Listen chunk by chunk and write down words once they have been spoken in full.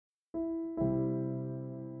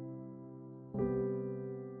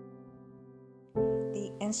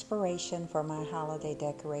inspiration for my holiday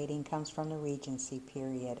decorating comes from the Regency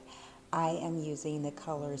period. I am using the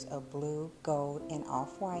colors of blue, gold, and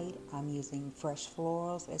off-white. I'm using fresh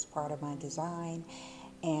florals as part of my design,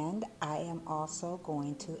 and I am also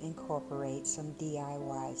going to incorporate some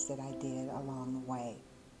DIYs that I did along the way.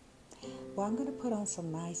 Well, I'm going to put on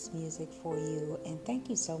some nice music for you, and thank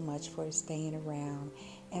you so much for staying around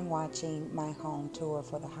and watching my home tour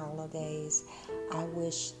for the holidays. I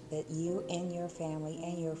wish that you and your family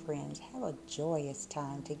and your friends have a joyous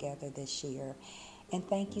time together this year. And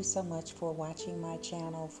thank you so much for watching my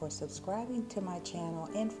channel, for subscribing to my channel,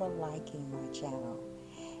 and for liking my channel.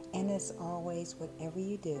 And as always, whatever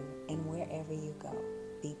you do and wherever you go,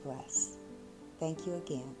 be blessed. Thank you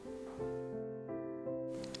again.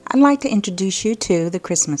 I'd like to introduce you to the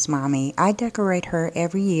Christmas Mommy. I decorate her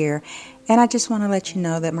every year, and I just want to let you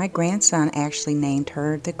know that my grandson actually named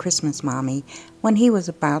her the Christmas Mommy when he was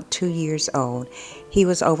about 2 years old. He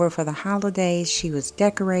was over for the holidays, she was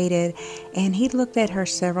decorated, and he looked at her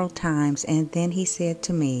several times, and then he said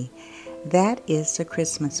to me, "That is the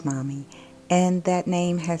Christmas Mommy," and that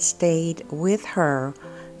name has stayed with her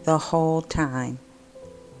the whole time.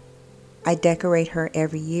 I decorate her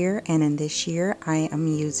every year, and in this year I am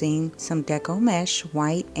using some deco mesh,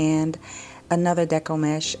 white, and another deco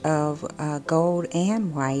mesh of gold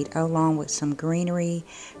and white, along with some greenery,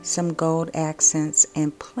 some gold accents,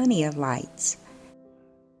 and plenty of lights.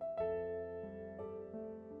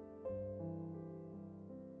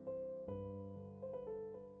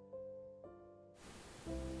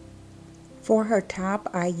 For her top,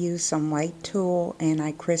 I used some white tulle and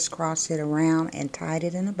I crisscrossed it around and tied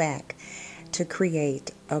it in the back to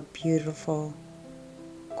create a beautiful,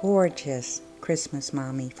 gorgeous Christmas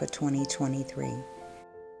Mommy for 2023.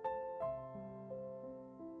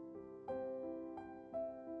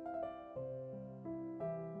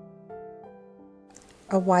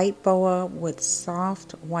 A white boa with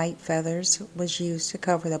soft white feathers was used to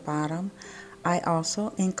cover the bottom. I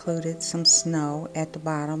also included some snow at the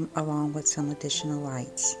bottom along with some additional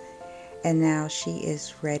lights. And now she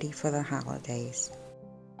is ready for the holidays.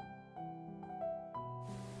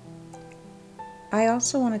 I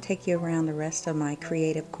also want to take you around the rest of my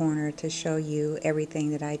creative corner to show you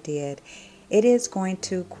everything that I did. It is going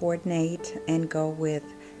to coordinate and go with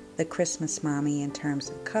the Christmas Mommy in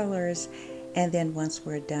terms of colors, and then once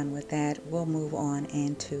we're done with that, we'll move on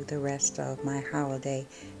into the rest of my holiday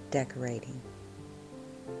decorating.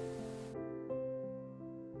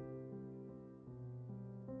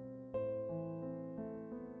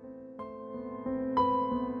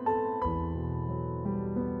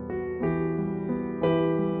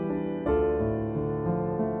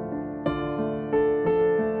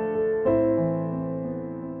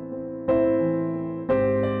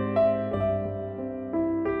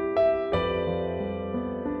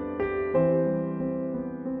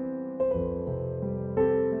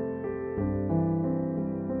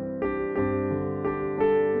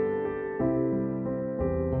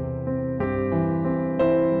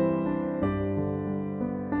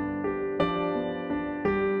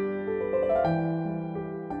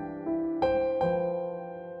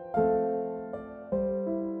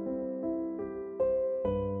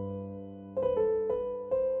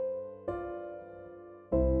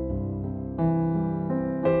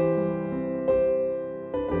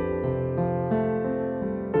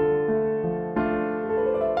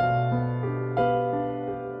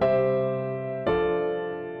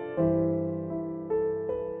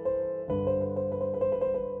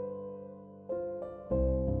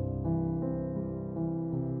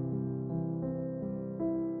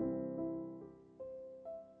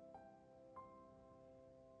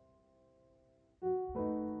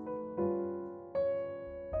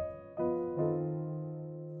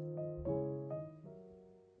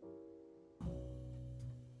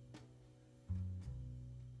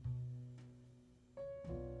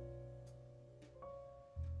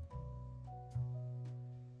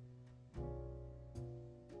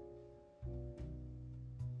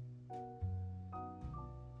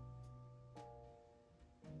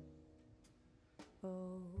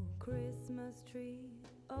 Oh, Christmas tree,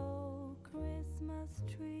 oh, Christmas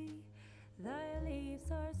tree, thy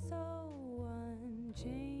leaves are so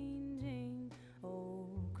unchanging. Oh,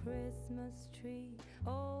 Christmas tree,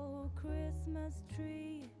 oh, Christmas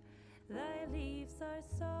tree, thy leaves are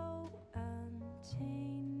so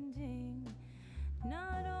unchanging.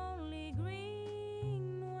 Not only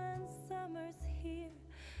green when summer's here,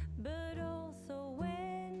 but also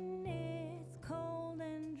when it's cold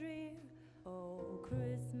and drear. Oh,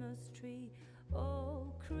 Christmas tree,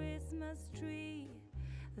 oh, Christmas tree,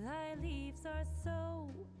 thy leaves are so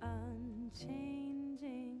unchanging.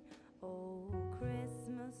 changing. Oh,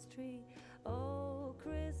 Christmas tree, oh,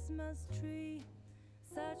 Christmas tree,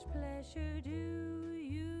 such pleasure do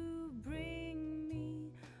you bring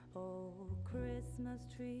me. Oh, Christmas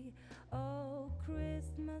tree, oh,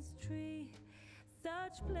 Christmas tree,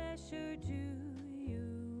 such pleasure do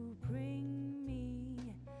you bring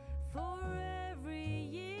me. For every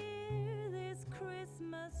year this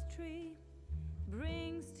Christmas tree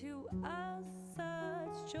brings to us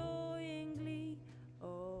such joy and glee.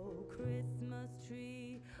 Oh, Christmas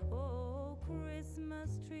tree, oh,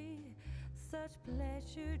 Christmas tree, such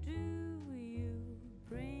pleasure do you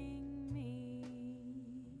bring me.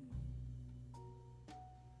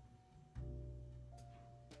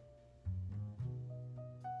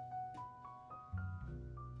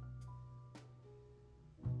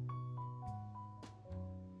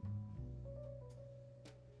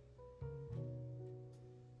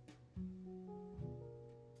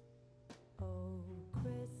 Oh,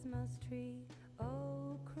 Christmas tree,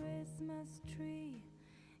 oh, Christmas tree,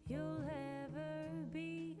 you'll ever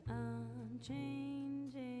be unchanging,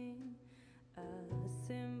 a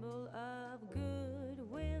symbol of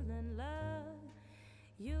goodwill and love.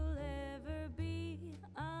 You'll ever be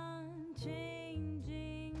unchanging,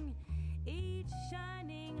 each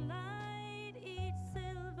shining light, each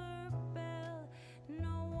silver bell,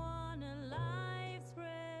 no one alive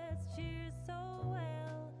spreads cheer so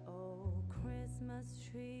well. Oh, Christmas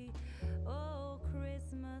tree, oh,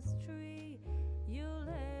 Christmas tree, you'll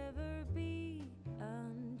ever be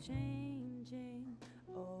unchanging.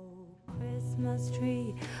 Oh, Christmas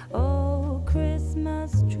tree, oh,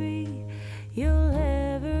 Christmas tree, you'll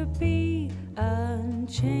ever be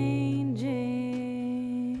unchanging.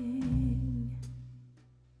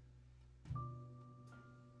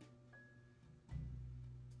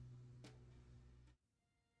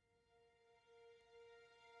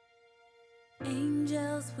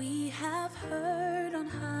 Angels we have heard on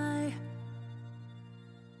high,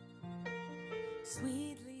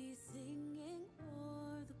 sweetly singing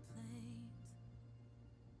o'er the plains,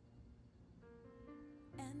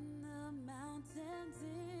 and the mountains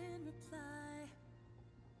in reply,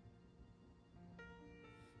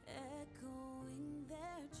 echoing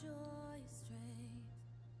their joyous strains.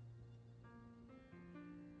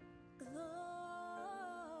 Gloria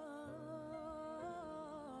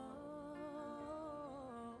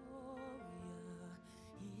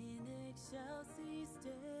in excelsis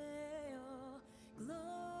Deo.